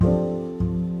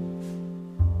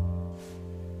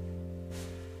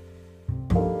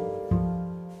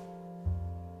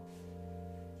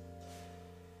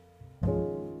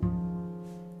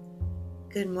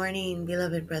Good morning,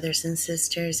 beloved brothers and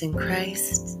sisters in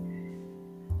Christ.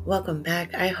 Welcome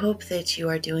back. I hope that you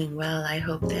are doing well. I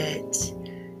hope that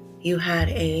you had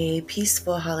a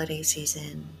peaceful holiday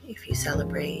season if you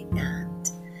celebrate. And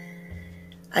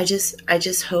I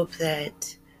just hope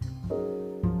that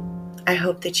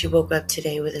you woke up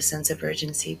today with a sense of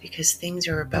urgency because things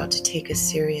are about to take a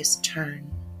serious turn.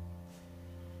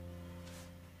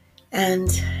 And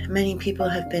many people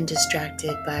have been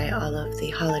distracted by all of the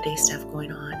holiday stuff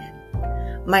going on,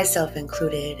 and myself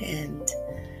included, and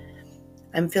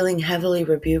I'm feeling heavily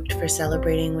rebuked for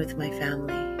celebrating with my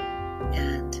family.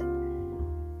 And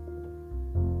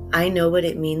I know what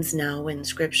it means now when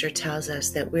Scripture tells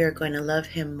us that we are going to love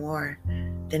Him more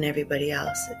than everybody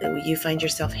else. You find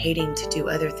yourself hating to do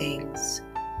other things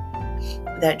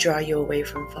that draw you away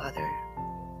from Father.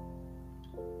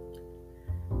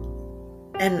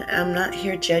 And I'm not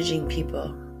here judging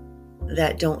people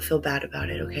that don't feel bad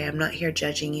about it, okay? I'm not here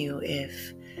judging you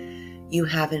if you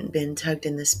haven't been tugged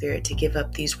in the spirit to give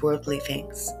up these worldly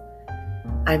things.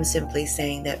 I'm simply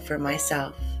saying that for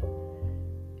myself,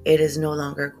 it is no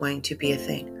longer going to be a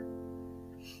thing.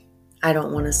 I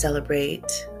don't want to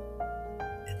celebrate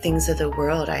things of the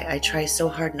world. I try so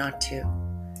hard not to.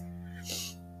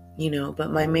 But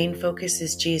my main focus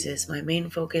is Jesus. My main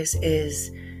focus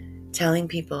is telling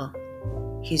people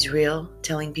He's real,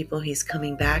 telling people He's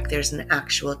coming back. There's an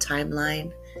actual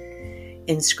timeline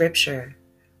in Scripture,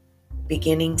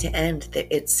 beginning to end,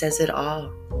 that it says it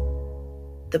all.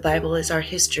 The Bible is our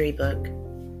history book,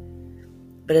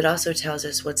 but it also tells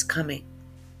us what's coming.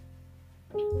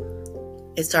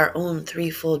 It's our own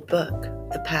threefold book: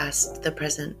 the past, the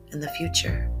present, and the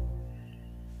future.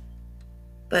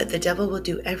 But the devil will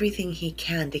do everything he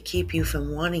can to keep you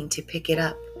from wanting to pick it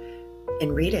up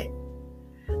and read it.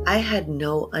 I had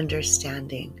no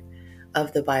understanding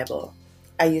of the Bible.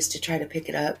 I used to try to pick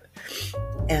it up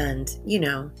and,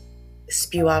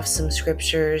 spew off some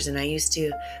scriptures, and I used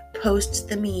to post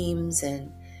the memes,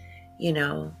 and,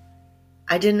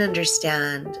 I didn't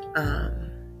understand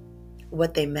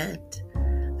what they meant.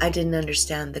 I didn't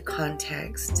understand the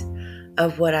context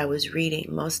of what I was reading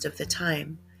most of the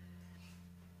time.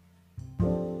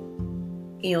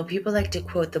 People like to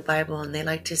quote the Bible, and they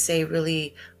like to say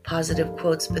really positive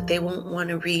quotes, but they won't want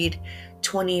to read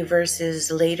 20 verses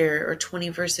later or 20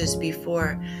 verses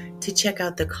before to check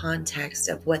out the context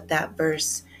of what that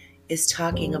verse is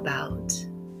talking about,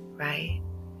 right?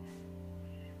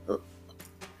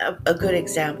 A good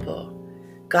example: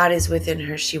 God is within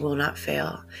her, she will not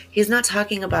fail. He's not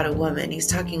talking about a woman. He's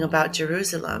talking about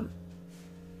Jerusalem,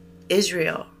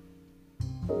 Israel.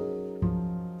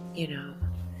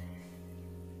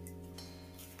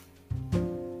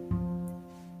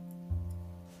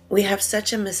 We have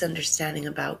such a misunderstanding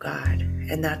about God,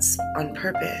 and that's on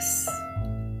purpose.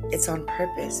 It's on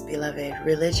purpose, beloved.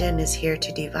 Religion is here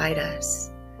to divide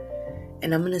us.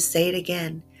 And I'm going to say it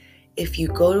again. If you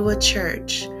go to a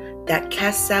church that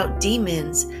casts out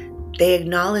demons, they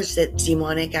acknowledge that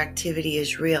demonic activity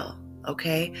is real,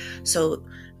 okay? So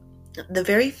the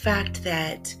very fact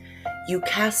that you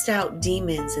cast out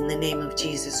demons in the name of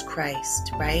Jesus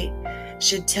Christ, right,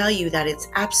 should tell you that it's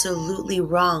absolutely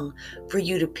wrong for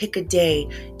you to pick a day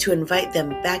to invite them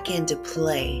back into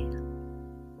play.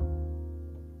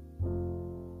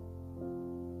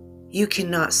 You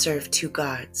cannot serve two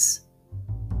gods.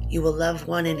 You will love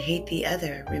one and hate the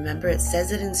other. Remember, it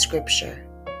says it in Scripture.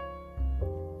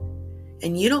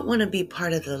 And you don't want to be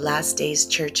part of the last days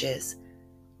churches,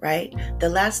 right? The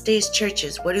last days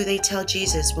churches, what do they tell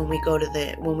Jesus when we go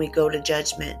to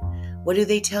judgment? What do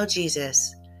they tell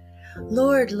Jesus?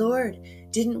 Lord, Lord,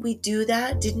 didn't we do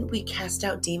that? Didn't we cast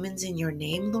out demons in your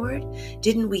name, Lord?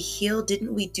 Didn't we heal?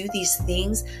 Didn't we do these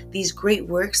things, these great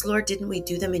works, Lord? Didn't we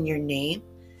do them in your name?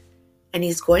 And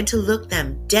He's going to look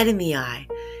them dead in the eye,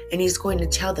 and He's going to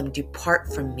tell them,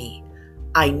 depart from me.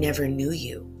 I never knew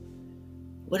you.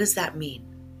 What does that mean?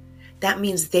 That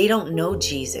means they don't know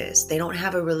Jesus. They don't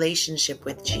have a relationship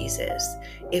with Jesus.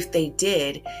 If they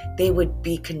did, they would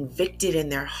be convicted in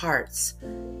their hearts.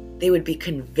 They would be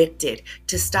convicted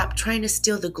to stop trying to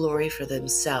steal the glory for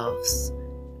themselves,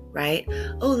 right?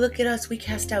 Oh, look at us. We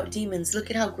cast out demons.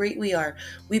 Look at how great we are.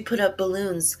 We put up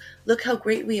balloons. Look how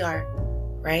great we are,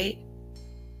 right?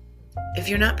 If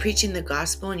you're not preaching the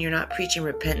gospel, and you're not preaching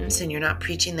repentance, and you're not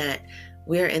preaching that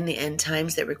we're in the end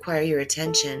times that require your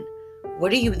attention,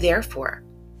 what are you there for?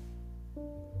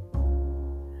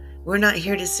 We're not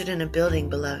here to sit in a building,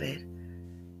 beloved,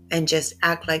 and just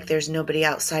act like there's nobody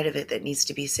outside of it that needs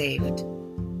to be saved.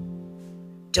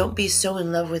 Don't be so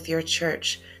in love with your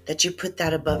church that you put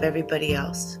that above everybody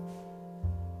else.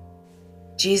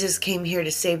 Jesus came here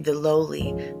to save the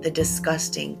lowly, the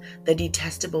disgusting, the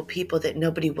detestable people that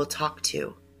nobody will talk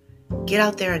to. Get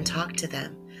out there and talk to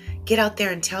them. Get out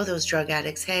there and tell those drug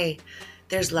addicts, hey,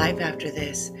 there's life after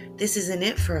this. This isn't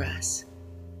it for us.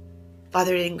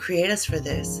 Father didn't create us for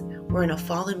this. We're in a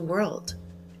fallen world.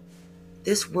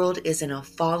 This world is in a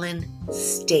fallen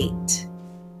state.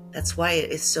 That's why it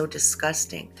is so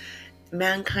disgusting.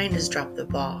 Mankind has dropped the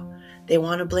ball. They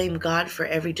want to blame God for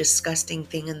every disgusting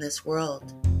thing in this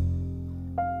world.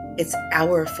 It's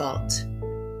our fault,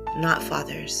 not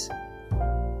Father's.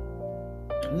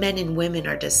 Men and women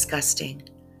are disgusting,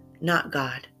 not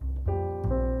God.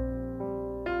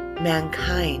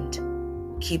 Mankind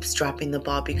keeps dropping the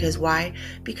ball because why?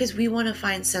 Because we want to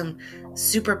find some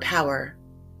superpower.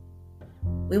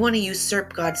 We want to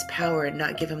usurp God's power and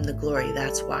not give him the glory.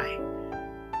 That's why.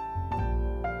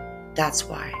 That's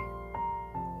why.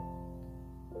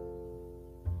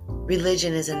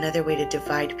 Religion is another way to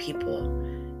divide people,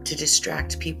 to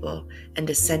distract people, and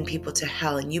to send people to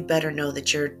hell. And you better know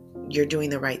that you're doing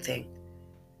the right thing.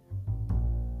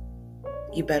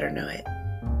 You better know it.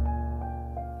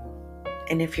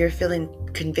 And if you're feeling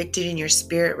convicted in your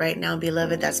spirit right now,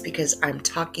 beloved, that's because I'm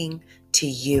talking to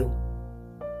you.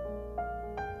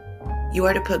 You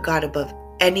are to put God above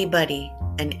anybody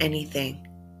and anything.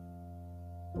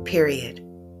 Period.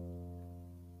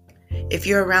 If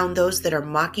you're around those that are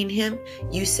mocking him,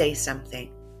 you say something.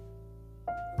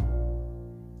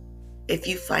 If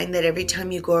you find that every time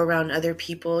you go around other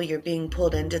people, you're being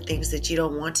pulled into things that you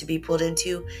don't want to be pulled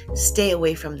into, stay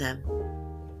away from them.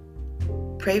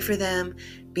 Pray for them,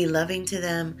 be loving to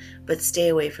them, but stay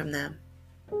away from them.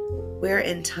 We're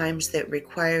in times that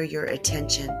require your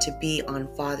attention to be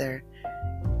on Father.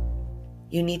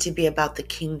 You need to be about the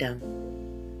kingdom.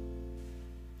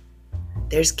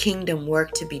 There's kingdom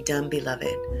work to be done,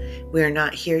 beloved. We are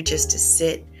not here just to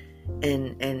sit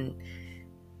and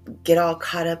get all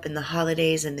caught up in the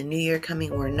holidays and the new year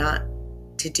coming. We're not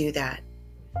to do that.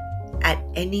 At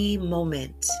any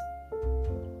moment,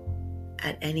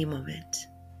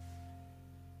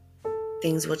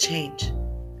 things will change.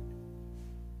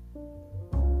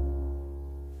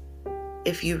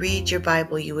 If you read your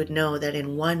Bible, you would know that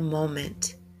in one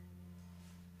moment,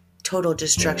 total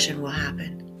destruction will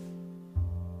happen.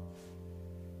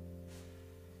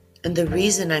 And the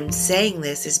reason I'm saying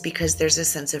this is because there's a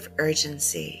sense of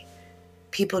urgency.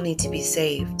 People need to be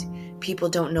saved. People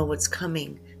don't know what's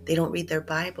coming. They don't read their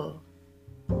Bible.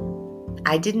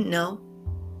 I didn't know.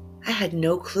 I had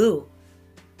no clue.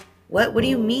 What do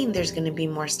you mean there's going to be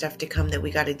more stuff to come that we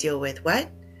got to deal with? What?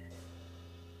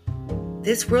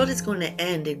 This world is going to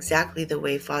end exactly the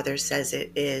way Father says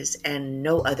it is, and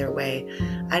no other way.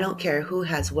 I don't care who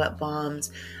has what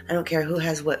bombs. I don't care who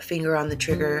has what finger on the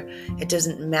trigger. It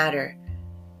doesn't matter.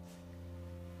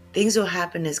 Things will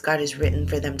happen as God has written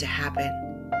for them to happen.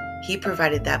 He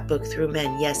provided that book through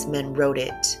men. Yes, men wrote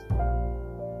it.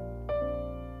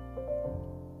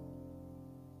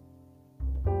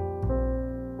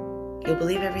 You'll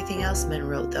believe everything else men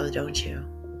wrote, though, don't you?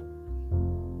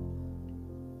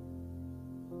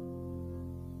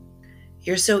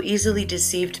 You're so easily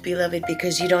deceived, beloved,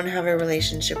 because you don't have a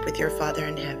relationship with your Father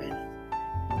in heaven.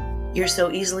 You're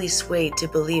so easily swayed to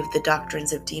believe the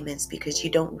doctrines of demons because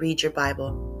you don't read your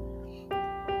Bible.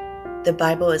 The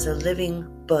Bible is a living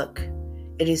book.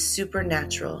 It is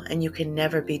supernatural, and you can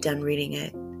never be done reading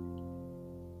it.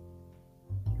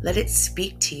 Let it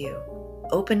speak to you.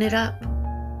 Open it up.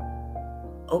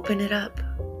 Open it up.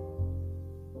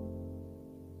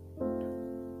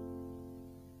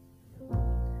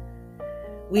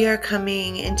 We are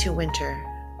coming into winter,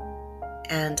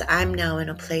 and I'm now in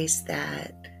a place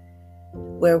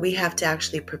where we have to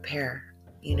actually prepare,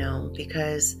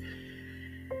 because,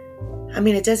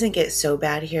 it doesn't get so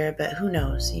bad here, but who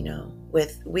knows,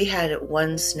 we had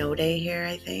one snow day here,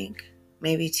 I think,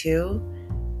 maybe 2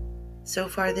 so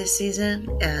far this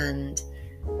season, and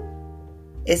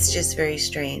it's just very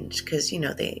strange because,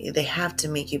 they have to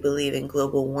make you believe in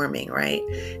global warming, right?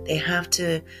 They have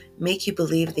to make you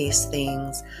believe these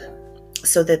things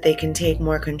so that they can take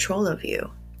more control of you.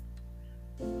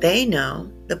 They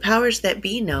know, the powers that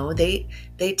be know, they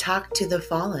talk to the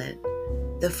fallen.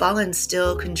 The fallen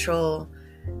still control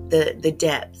the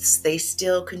depths. They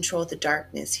still control the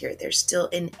darkness here. They're still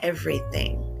in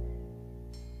everything.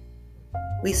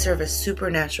 We serve a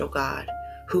supernatural God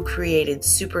who created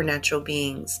supernatural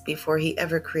beings before he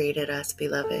ever created us,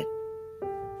 beloved.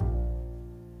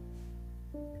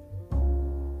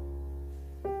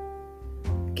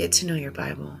 Get to know your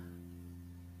Bible.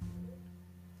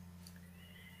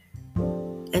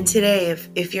 And today,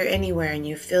 if you're anywhere and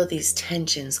you feel these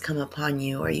tensions come upon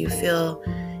you, or you feel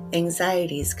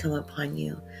anxieties come upon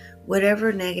you,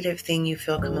 whatever negative thing you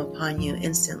feel come upon you,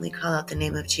 instantly call out the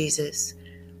name of Jesus.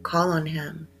 Call on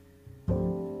him.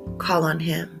 Call on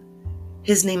him.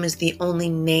 His name is the only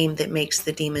name that makes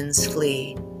the demons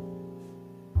flee.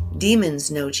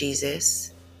 Demons know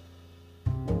Jesus.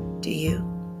 Do you?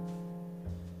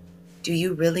 Do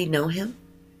you really know him?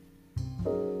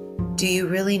 Do you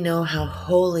really know how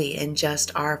holy and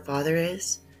just our Father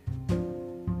is?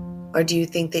 Or do you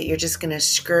think that you're just going to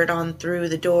skirt on through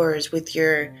the doors with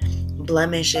your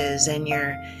blemishes and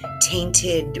your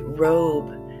tainted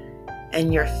robe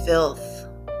and your filth?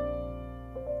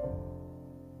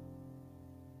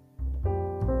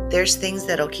 There's things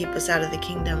that'll keep us out of the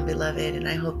kingdom, beloved, and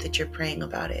I hope that you're praying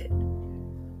about it.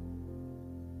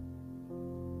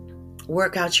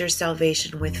 Work out your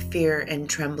salvation with fear and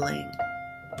trembling.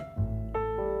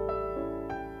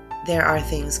 There are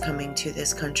things coming to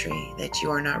this country that you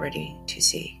are not ready to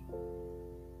see.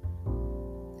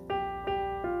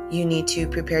 You need to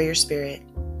prepare your spirit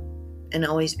and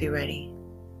always be ready.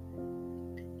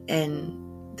 And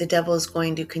the devil is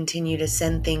going to continue to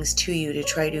send things to you to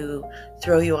try to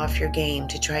throw you off your game,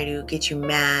 to try to get you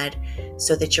mad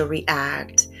so that you'll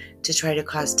react, to try to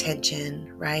cause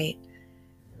tension, right?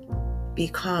 Be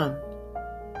calm.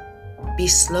 Be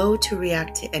slow to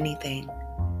react to anything.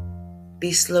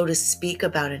 Be slow to speak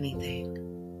about anything.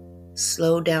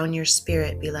 Slow down your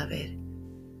spirit, beloved.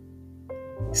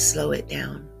 Slow it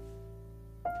down.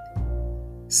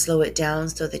 Slow it down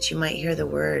so that you might hear the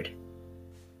word.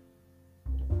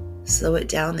 Slow it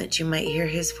down that you might hear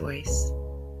his voice.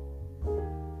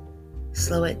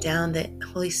 Slow it down that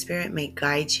Holy Spirit may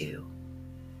guide you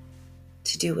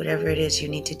to do whatever it is you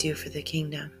need to do for the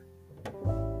kingdom.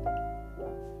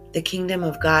 The kingdom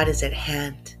of God is at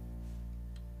hand.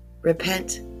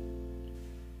 Repent.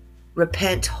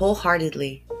 Repent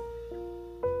wholeheartedly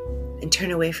and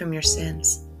turn away from your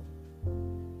sins.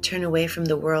 Turn away from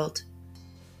the world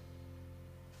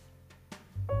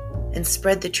and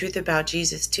spread the truth about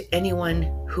Jesus to anyone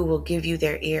who will give you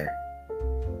their ear.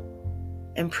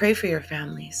 And pray for your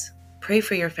families. Pray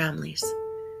for your families.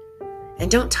 And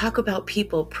don't talk about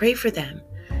people. Pray for them.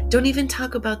 Don't even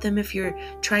talk about them if you're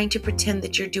trying to pretend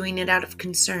that you're doing it out of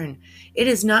concern. It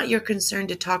is not your concern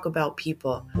to talk about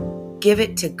people. Give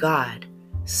it to God.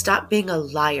 Stop being a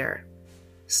liar.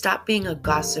 Stop being a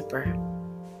gossiper.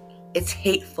 It's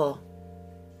hateful,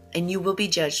 and you will be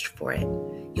judged for it.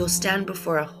 You'll stand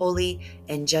before a holy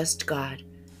and just God,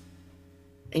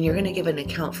 and you're going to give an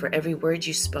account for every word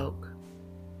you spoke.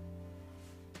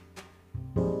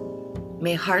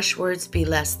 May harsh words be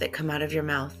less that come out of your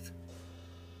mouth.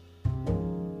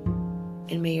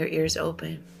 And may your ears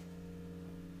open.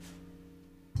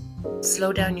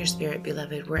 Slow down your spirit,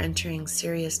 beloved. We're entering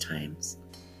serious times.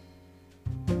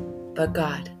 But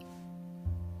God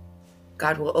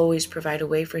will always provide a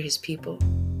way for his people.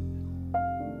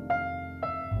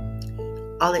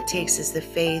 All it takes is the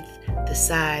faith, the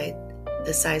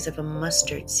size of a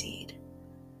mustard seed.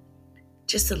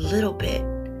 Just a little bit,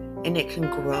 and it can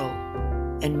grow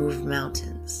and move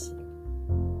mountains.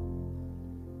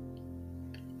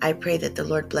 I pray that the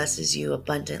Lord blesses you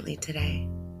abundantly today.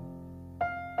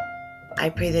 I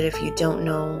pray that if you don't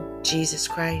know Jesus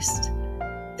Christ,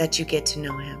 that you get to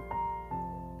know him.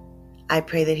 I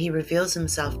pray that he reveals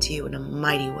himself to you in a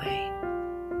mighty way.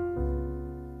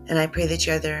 And I pray that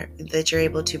you're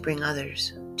able to bring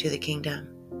others to the kingdom.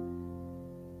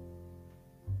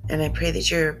 And I pray that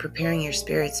you're preparing your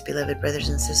spirits, beloved brothers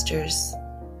and sisters.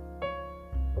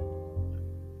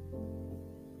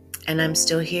 And I'm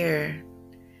still here.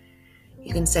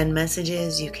 You can send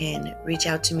messages. You can reach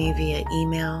out to me via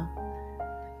email.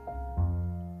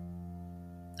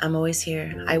 I'm always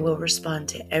here. I will respond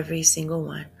to every single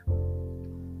one.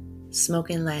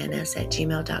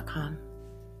 SmokingLioness@gmail.com.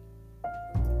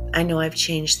 I know I've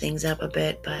changed things up a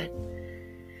bit, but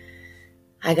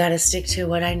I gotta stick to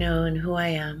what I know and who I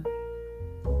am.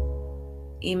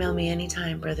 Email me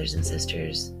anytime, brothers and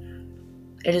sisters.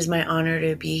 It is my honor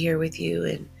to be here with you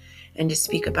and to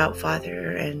speak about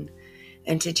Father and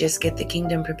to just get the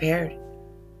kingdom prepared.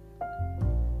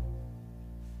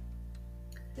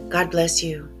 God bless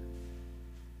you.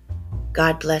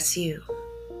 God bless you.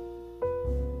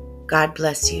 God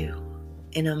bless you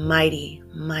in a mighty,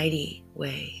 mighty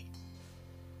way.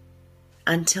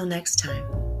 Until next time.